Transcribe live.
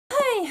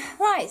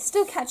Right,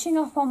 still catching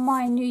up on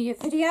my New Year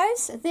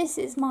videos. This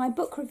is my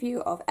book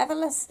review of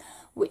Everless,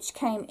 which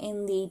came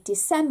in the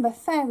December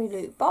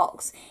Fairyloot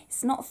box.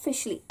 It's not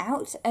officially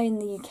out in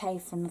the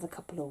UK for another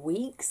couple of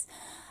weeks,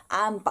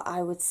 but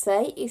I would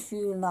say if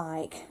you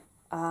like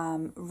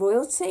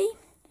royalty,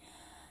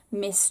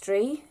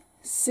 mystery,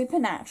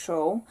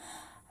 supernatural,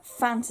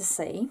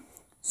 fantasy,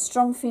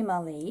 strong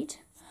female lead,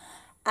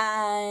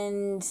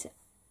 and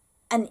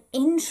an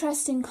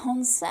interesting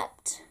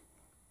concept,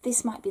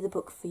 this might be the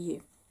book for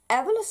you.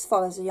 Everless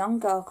follows a young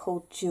girl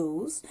called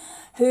Jules,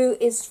 who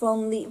is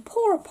from the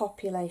poorer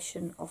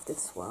population of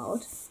this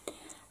world,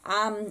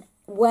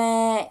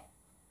 where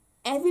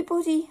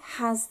everybody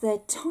has their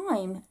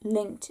time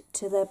linked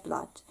to their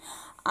blood,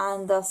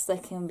 and thus they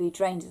can be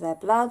drained of their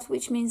blood,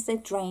 which means they're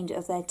drained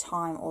of their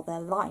time or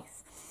their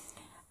life.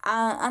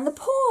 And the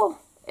poor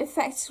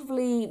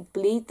effectively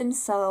bleed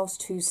themselves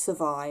to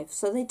survive,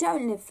 so they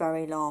don't live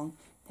very long,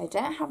 they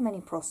don't have many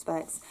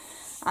prospects,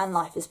 and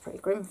life is pretty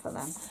grim for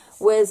them.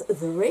 Whereas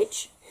the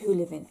rich, who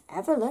live in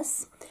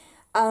Everless,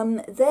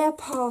 they're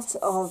part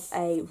of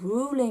a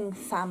ruling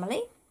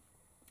family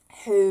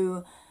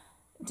who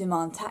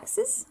demand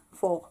taxes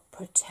for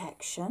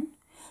protection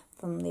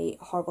from the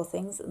horrible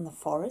things in the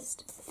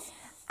forest.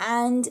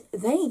 And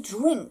they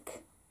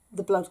drink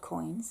the blood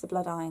coins, the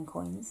blood iron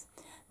coins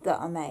that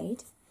are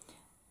made,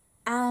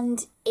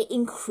 and it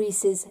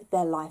increases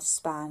their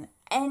lifespan.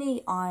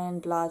 Any iron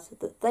blood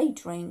that they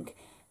drink,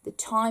 the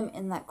time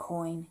in that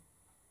coin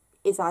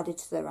is added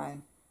to their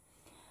own.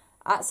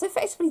 So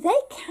effectively they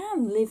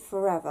can live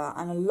forever,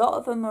 and a lot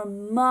of them are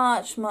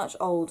much, much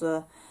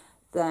older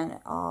than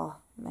our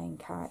main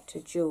character,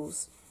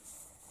 Jules.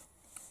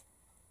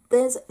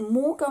 There's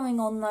more going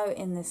on though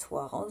in this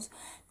world.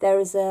 There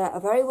is a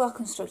very well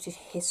constructed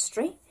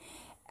history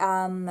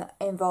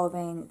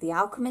involving the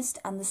alchemist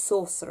and the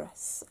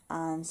sorceress,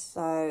 and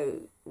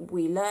so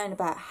we learn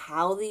about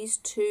how these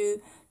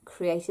two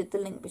created the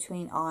link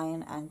between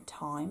iron and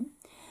time,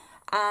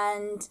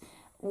 and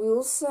we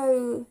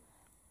also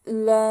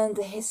learn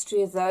the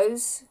history of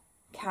those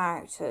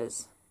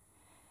characters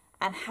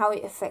and how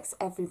it affects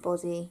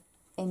everybody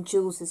in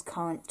Jules's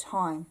current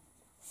time.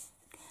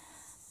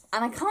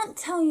 And I can't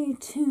tell you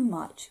too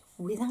much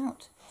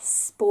without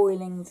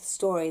spoiling the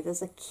story.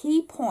 There's a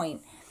key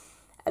point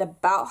at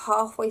about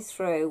halfway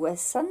through where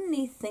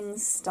suddenly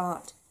things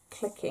start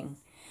clicking,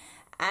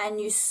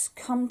 and you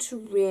come to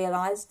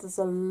realise there's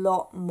a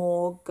lot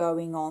more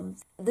going on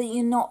that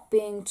you're not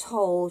being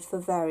told for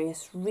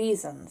various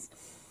reasons.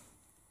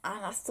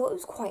 And I thought it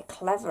was quite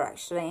clever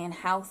actually in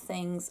how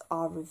things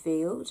are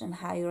revealed and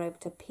how you're able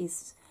to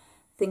piece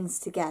things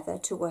together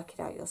to work it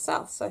out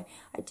yourself. So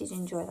I did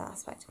enjoy that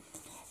aspect.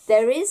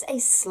 There is a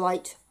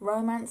slight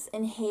romance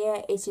in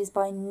here. It is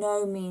by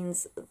no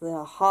means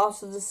the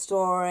heart of the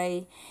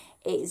story.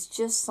 It's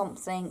just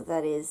something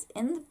that is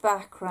in the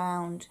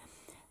background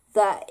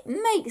that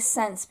makes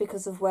sense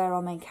because of where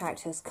our main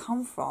character has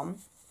come from.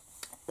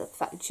 The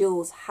fact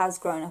Jules has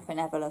grown up in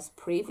Everless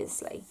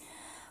previously,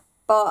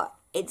 but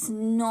it's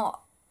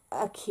not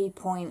a key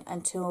point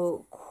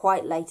until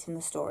quite late in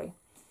the story.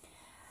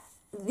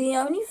 The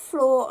only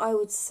flaw I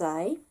would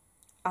say,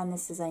 and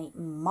this is a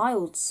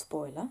mild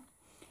spoiler,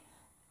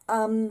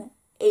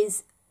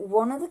 is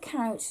one of the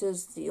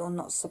characters that you're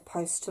not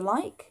supposed to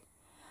like.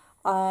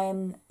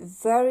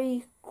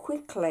 Very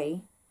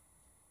quickly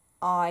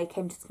I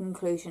came to the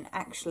conclusion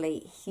actually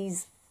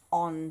he's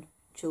on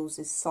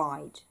Jules's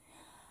side.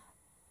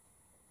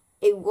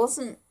 It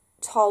wasn't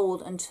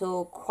told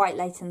until quite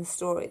late in the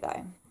story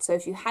though, so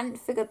if you hadn't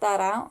figured that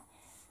out,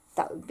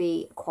 that would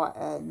be quite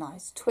a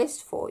nice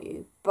twist for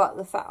you. But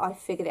the fact I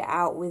figured it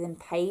out within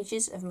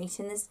pages of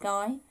meeting this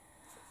guy,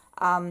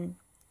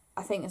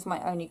 I think it's my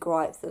only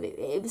gripe, that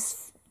it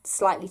was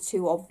slightly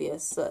too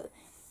obvious that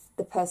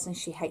the person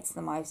she hates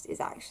the most is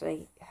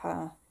actually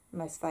her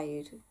most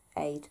valued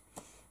aide.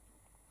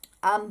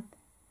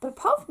 But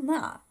apart from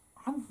that,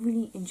 I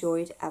really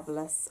enjoyed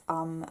Everless.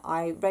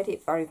 I read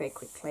it very, very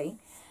quickly.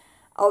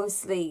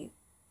 Obviously,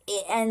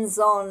 it ends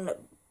on,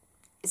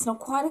 it's not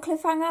quite a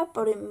cliffhanger,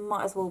 but it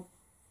might as well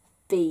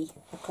be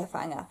a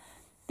cliffhanger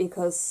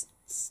because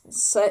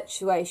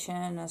situation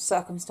and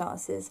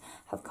circumstances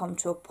have come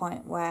to a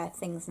point where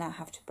things now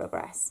have to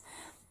progress.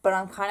 But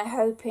I'm kind of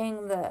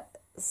hoping that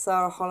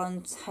Sarah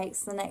Holland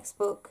takes the next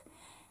book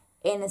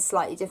in a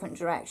slightly different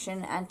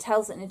direction and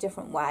tells it in a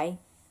different way,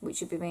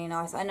 which would be really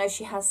nice. I know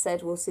she has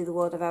said we'll see the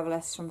world of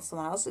Everless from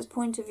someone else's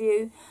point of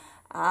view,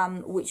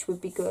 which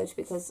would be good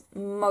because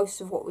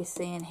most of what we're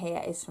seeing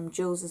here is from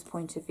Jules's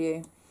point of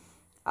view,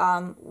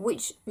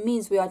 which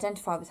means we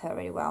identify with her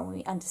really well and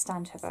we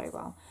understand her very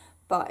well.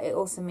 But it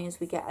also means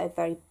we get a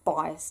very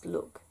biased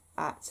look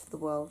at the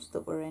world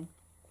that we're in.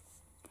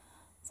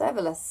 So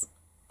Everless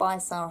by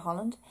Sarah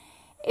Holland.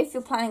 If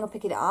you're planning on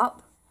picking it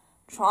up,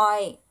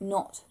 try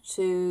not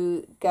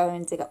to go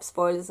and dig up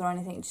spoilers or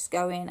anything. Just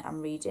go in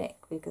and read it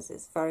because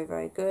it's very,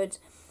 very good.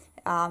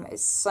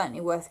 It's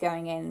certainly worth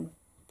going in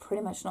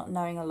pretty much not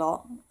knowing a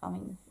lot. I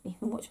mean,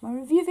 even watching my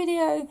review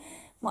video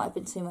might have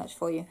been too much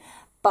for you.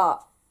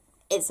 But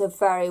It's a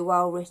very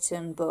well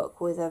written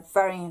book with a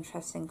very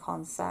interesting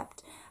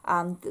concept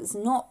that's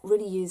not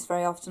really used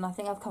very often. I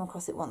think I've come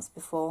across it once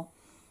before,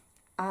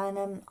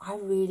 and I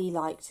really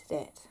liked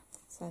it.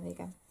 So there you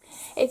go.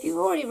 If you've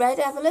already read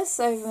Everless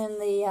over in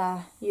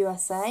the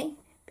USA,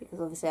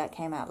 because obviously that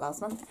came out last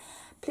month,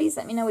 please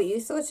let me know what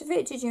you thought of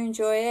it. Did you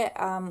enjoy it?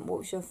 What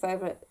was your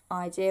favourite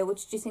idea? What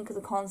did you think of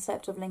the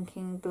concept of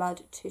linking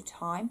blood to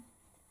time?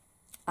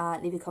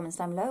 Leave your comments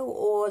down below,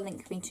 or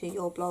link me to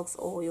your blogs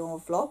or your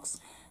vlogs.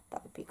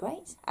 That would be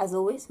great. As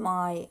always,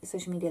 my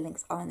social media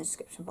links are in the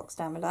description box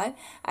down below,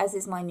 as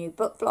is my new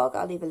book blog.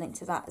 I'll leave a link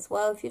to that as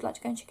well if you'd like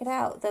to go and check it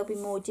out. There'll be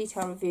more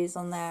detailed reviews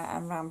on there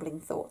and rambling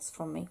thoughts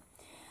from me.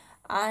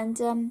 And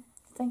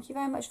thank you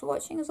very much for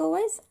watching as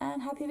always,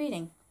 and happy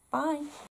reading. Bye.